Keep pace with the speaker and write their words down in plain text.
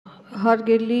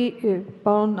Հարգելի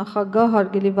պարոն նախագահ,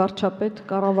 հարգելի վարչապետ,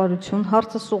 կառավարություն,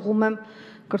 հարցս ուղղում եմ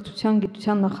կրթության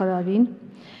գիտության նախարարին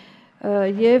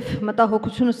եւ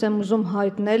մտահոգությունս եմ ուզում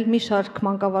հայտնել մի շարք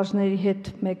մանկավարժների հետ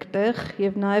մեկտեղ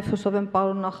եւ նաեւ հուսով եմ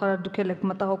պարոն նախարար դուք եք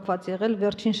մտահոգված եղել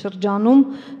վերջին շրջանում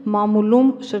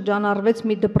մամուլում շրջանառվեց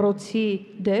մի դպրոցի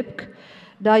դեպք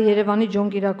դա Երևանի Ջոն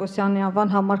Կիրակոսյանի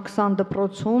անվան համար 20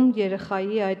 դպրոցում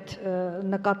երեխայի այդ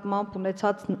նկատմամբ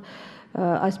ունեցած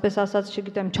այսպես ասած,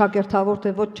 չգիտեմ, չակերտավոր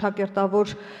թե ոչ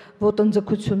չակերտավոր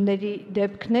ոտնձգությունների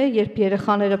դեպքն է, երբ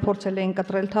երեխաները փորձել էին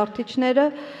կտրել թարթիչները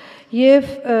եւ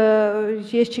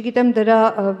ես չգիտեմ դրա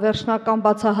վերջնական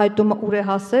բացահայտումը ուր է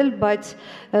հասել, բայց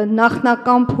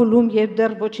նախնական փուլում երբ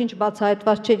դեռ ոչինչ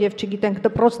բացահայտված չէր եւ չգիտենք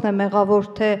դպրոցն է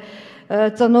մեղավոր թե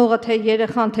ծնողը թե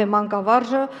երեխան թե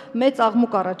մանկավարժը մեծ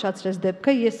աղմուկ առաջացրեց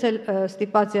դեպքը ես էլ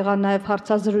ստիպված եղա նաև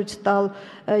հարցազրույց տալ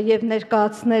եւ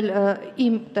ներկայացնել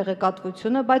իմ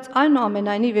տեղեկատվությունը բայց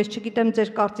այնուամենայնիվ ես չգիտեմ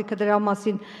ձեր կարծիքը դրա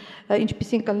մասին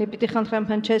ինչպիսին կլինի պիտի խնդրեմ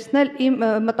հնչեցնել իմ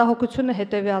մտահոգությունը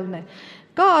հետեւյալն է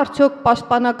Կա արդյոք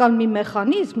պաշտպանական մի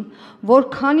մեխանիզմ, որ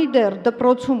քանի դեռ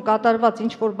դպրոցում կատարված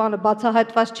ինչ-որ բանը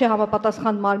բացահայտված չէ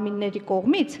համապատասխան մարմինների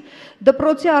կողմից,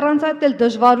 դպրոցի առանց այդ էլ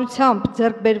դժվարությամբ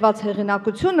ձեռք բերված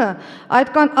հեղինակությունը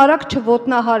այդքան արագ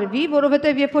չոտնահարվի,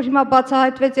 որովհետև երբ որ հիմա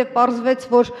բացահայտվեց եւ պարզվեց,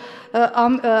 որ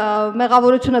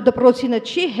մեղավորությունը դպրոցինը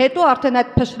չի, հետո արդեն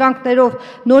այդ փշրանքներով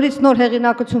նորից նոր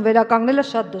հեղինակություն վերականգնելը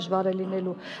շատ դժվար է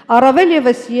լինելու։ Առավել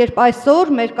եւս երբ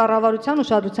այսօր մեր կառավարության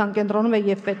ուշադրության կենտրոնում է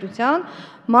եւ պետության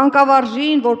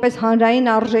մանկավարժին որպես հանրային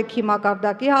արժեքի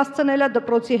մակարդակի հասցնելը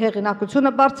դպրոցի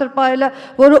հեղինակությունը բարձր պահելը,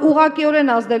 որը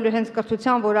ուղղակիորեն ազդելու հենց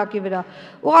կրթության որակի վրա։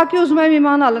 Ուղղակի ուզում եմ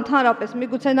իմանալ ընդհանրապես,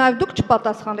 միգուցե նաև դուք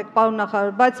չպատասխանեք, պարոն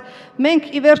նախարար, բայց մենք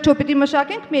ի վերջո պիտի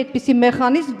մշակենք մի այդպիսի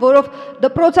մեխանիզմ, որով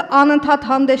դպրոցը անընդհատ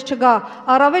հանդես չգա,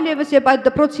 առավել եւս երբ այդ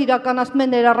դպրոցը իրականացնում է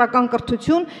ներառական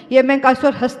կրթություն, եւ մենք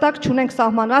այսօր հստակ չունենք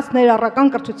սահմանված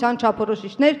ներառական կրթության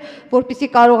չափորոշիչներ, որպեսզի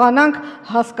կարողանանք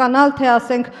հասկանալ, թե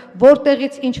ասենք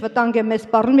որտեղից ինչ վտանգ է մեզ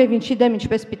սպառնում եւ ինչի դեմ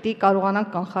ինչպես պիտի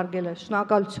կարողանանք կանխարգելել։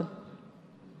 Շնորհակալություն։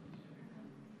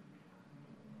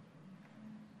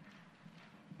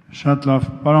 Շատ լավ,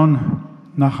 պարոն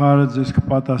նախարարը ձեզ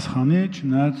կպատասխանի,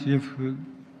 չնայած եւ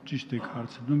ճիշտ եք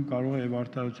հարցնում, կարող է եւ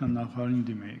արտադրության նախարարին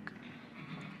դիմեիք։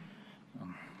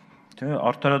 Թե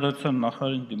արտադրության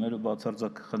նախարարին դիմելու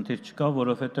բացարձակ խնդիր չկա,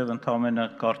 որովհետեւ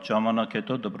ընդհանրապես կարճ ժամանակ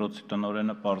հետո դպրոցի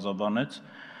տնօրենը պարզաբանեց,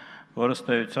 որ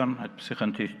ըստ էության այդպիսի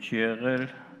խնդիր չի եղել,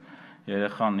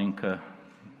 երեխան ինքը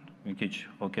մի քիչ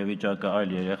հոգեվիճակը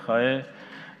այլ երեխա է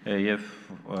եւ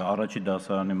առաջի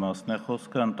դասարանի մասն է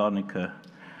խոսքը, ընտանիքը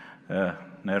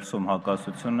ներսում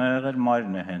հակասություն է եղել,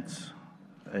 մայրն է հենց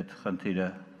այդ խնդիրը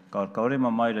կարգավորել,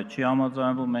 հիմա մայրը չի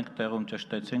համաձայնվում, մենք տեղում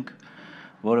ճշտեցինք,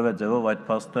 որևէ ձևով այդ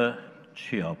փաստը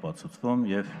չի ապացուցվում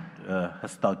եւ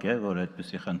հստակ է, որ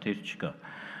այդպիսի խնդիր չկա։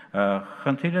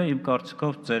 Խնդիրը իմ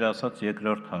կարծիքով ձեր ասած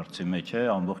երկրորդ հարցի մեջ է,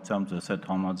 ամբողջությամբ ձեզ հետ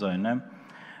համաձայն եմ։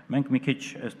 Մենք մի քիչ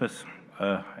այսպես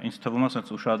ինձ թվում է,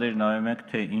 ասած ուշադիր նայում ենք,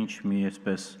 թե ինչ մի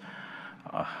այսպես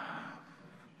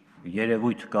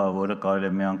երևույթ կա, որը կարելի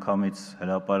է միանգամից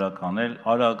հրապարակ անել,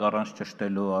 արագ առանց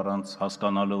ճշտելու, առանց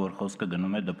հասկանալու, որ խոսքը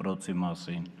գնում է դպրոցի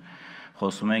մասին։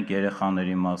 Խոսում ենք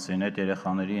երեխաների մասին, այդ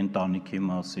երեխաների ընտանիքի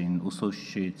մասին,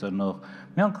 ուսուցչի, ծնող,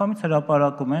 միանգամից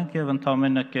հրապարակում ենք եւ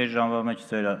ընդամենը կես ժամվա մեջ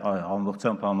ձեր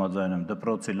ամբողջությամբ համաձայն եմ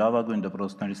դպրոցի լավագույն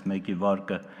դպրոցներից մեկի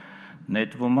վարկը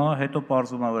նետվում է, հետո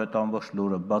պարզվում է, որ այդ ամբողջ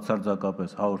լուրը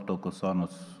բացարձակապես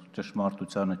 100%-անոց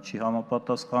ճշմարտությանը չի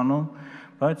համապատասխանում,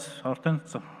 բայց արդեն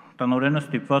տնօրենը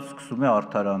ստիպված սկսում է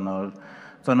արդարանալ,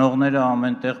 ծնողները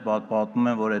ամենտեղ պատմում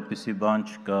են, որ այդպիսի բան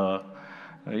չկա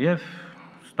եւ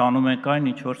ստանում ենք այն,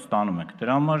 ինչ որ ստանում ենք։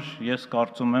 Դրա համար ես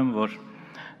կարծում եմ, որ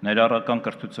ներառական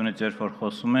կրթությունից երբ որ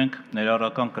խոսում ենք,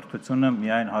 ներառական կրթությունը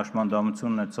միայն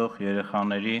հաշմանդամություն ունեցող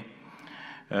երեխաների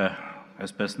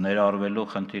այսպես ներառվելու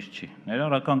խնդիր չի։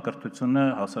 Ներառական կրթությունը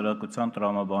հասարակության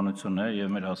տրամաբանություն է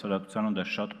եւ մեր հասարակությանը դա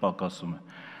շատ պակասում է։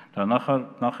 Դա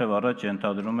նախ եւ առաջ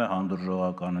ենթադրում է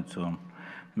հանդուրժողականություն,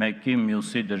 մեկի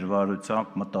մյուսի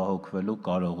դժվարությամբ մտահոգվելու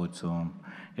կարողություն։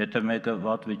 Եթե մեկը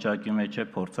վատ վիճակի մեջ է,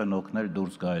 փորձեն օգնել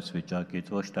դուրս գա այս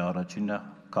վիճակից, ոչ թե առաջինը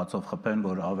կացով խփեն,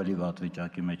 որ ավելի վատ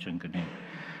վիճակի մեջ ընկնի։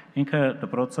 Ինքը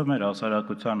դպրոցը մեր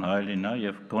հասարակության հայելին է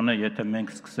եւ գոնե եթե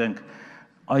մենք սկսենք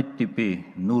այդ տիպի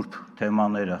նուրբ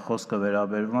թեմաները, խոսքը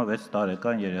վերաբերվում է 6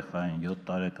 տարեկան երեխային, 7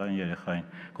 տարեկան երեխային,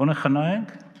 գոնե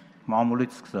խնայենք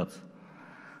մամուլից սկսած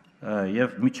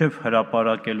եւ միջև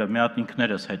հրապարակելը մի հատ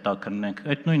ինքներս հետաքննենք։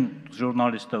 Այդ նույն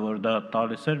ժուրնալիստը, որ դա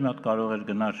տալիս էր, մի հատ կարող էր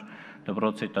գնար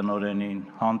դպրոցի տնօրենին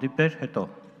հանդիպեր, հետո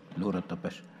լուրը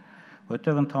տպեր։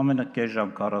 Որտեւ ընդամենը կես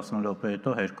ժամ 40 րոպե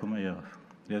հետո հերքումը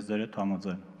եղավ։ Ես ձեր հետ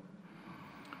համաձայն եմ։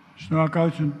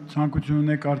 Շնորհակալություն, ցանկություն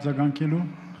ունեք արձագանքելու,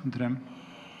 խնդրեմ,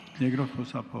 երկրորդ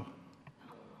խոսափող։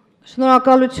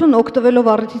 Շնորհակալություն, օգտվելով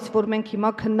առիթից, որ մենք հիմա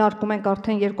քննարկում ենք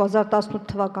արդեն 2018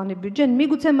 թվականի բյուջեն,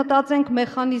 միգուցե մտածենք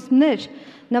մեխանիզմներ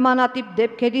նմանատիպ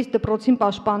դեպքերից դպրոցին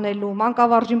պաշտպանելու,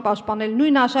 մանկավարժին պաշտպանելու,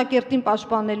 նույն աշակերտին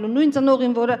պաշտպանելու, նույն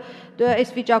ծնողին, որը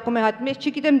այս վիճակում է հայտնվում։ Ես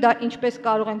չգիտեմ դա ինչպես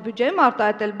կարող ենք բյուջեում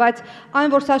արտահայտել, բայց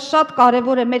այն, որ սա շատ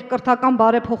կարևոր է մեր կրթական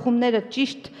բարեփոխումները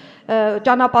ճիշտ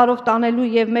ճանապարհով տանելու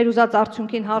եւ մեր ուզած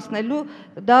արդյունքին հասնելու,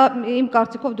 դա իմ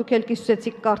կարծիքով դուք էլ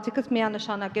կիսեցիք կարծիքս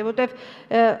միանշանակ է, որտեվ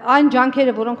այն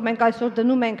ջանքերը, որոնք մենք այսօր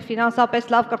դնում ենք ֆինանսապես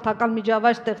լավ կրթական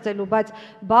միջավայր ստեղծելու, բայց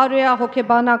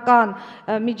բարոյահոգեբանական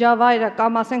միջավայրը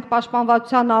կամ ասենք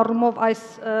պաշտպանվածության առումով այս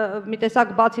մի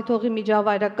տեսակ բացի թողի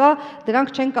միջավայրը կա,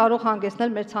 դրանք չեն կարող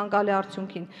հանգեցնել մեր ցանկալի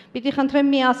արդյունքին։ Պիտի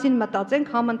խնդրեմ միասին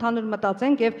մտածենք, համընդհանուր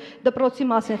մտածենք եւ դպրոցի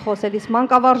մասին խոսելիս,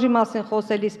 մանկավարժի մասին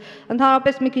խոսելիս,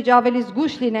 ընդհանրապես մի քիչ ավելի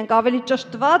զգույշ լինենք, ավելի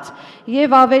ճշտված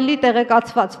եւ ավելի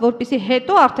տեղեկացված, որպեսզի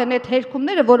հետո արդեն այդ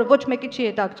հերքումները, որը ոչ մեկի չի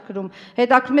հետաքրքրում,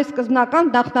 հետաքրքրում է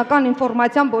սկզբնական, նախնական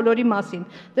ինֆորմացիան բոլորի մասին։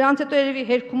 Դրանից հետո երևի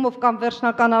հերքումով կամ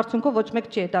վերջնական արդյունքով ոչ մեկ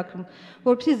չի հետաքրքրում,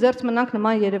 որպեսզի զերծ մնանք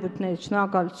նման երևույթներից։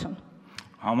 Շնորհակալություն։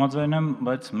 Համաձայն եմ,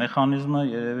 բայց մեխանիզմը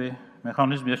երևի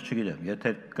մեխանիզմ ես չգիտեմ,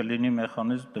 եթե կլինի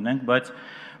մեխանիզմ դնենք, բայց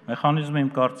մեխանիզմը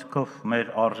իմ կարծիքով մեր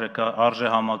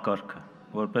արժեհամակարգը,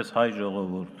 որպես հայ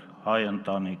ժողովուրդ, հայ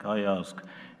ընտանիք, հայ ազգ,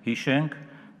 հիշենք,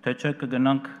 թե չէ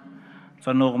կգնանք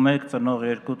ծնող 1, ծնող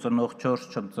 2, ծնող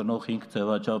 4, ծնող 5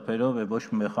 ձևաչափերով եւ ոչ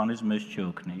մի մեխանիզմ մեզ չի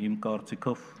օգնի։ Իմ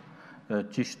կարծիքով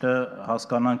ճիշտը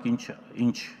հասկանանք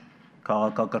ինչ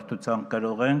քաղաքակրթության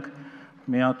կրող ենք,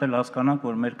 մի հատ էլ հասկանանք,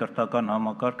 որ մեր կրթական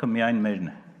համակարգը միայն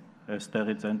մերն է։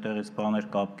 Այստեղից այնտեղից բաներ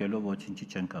կապկելով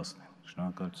ոչինչի չենք հասնի։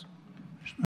 Շնորհակալություն։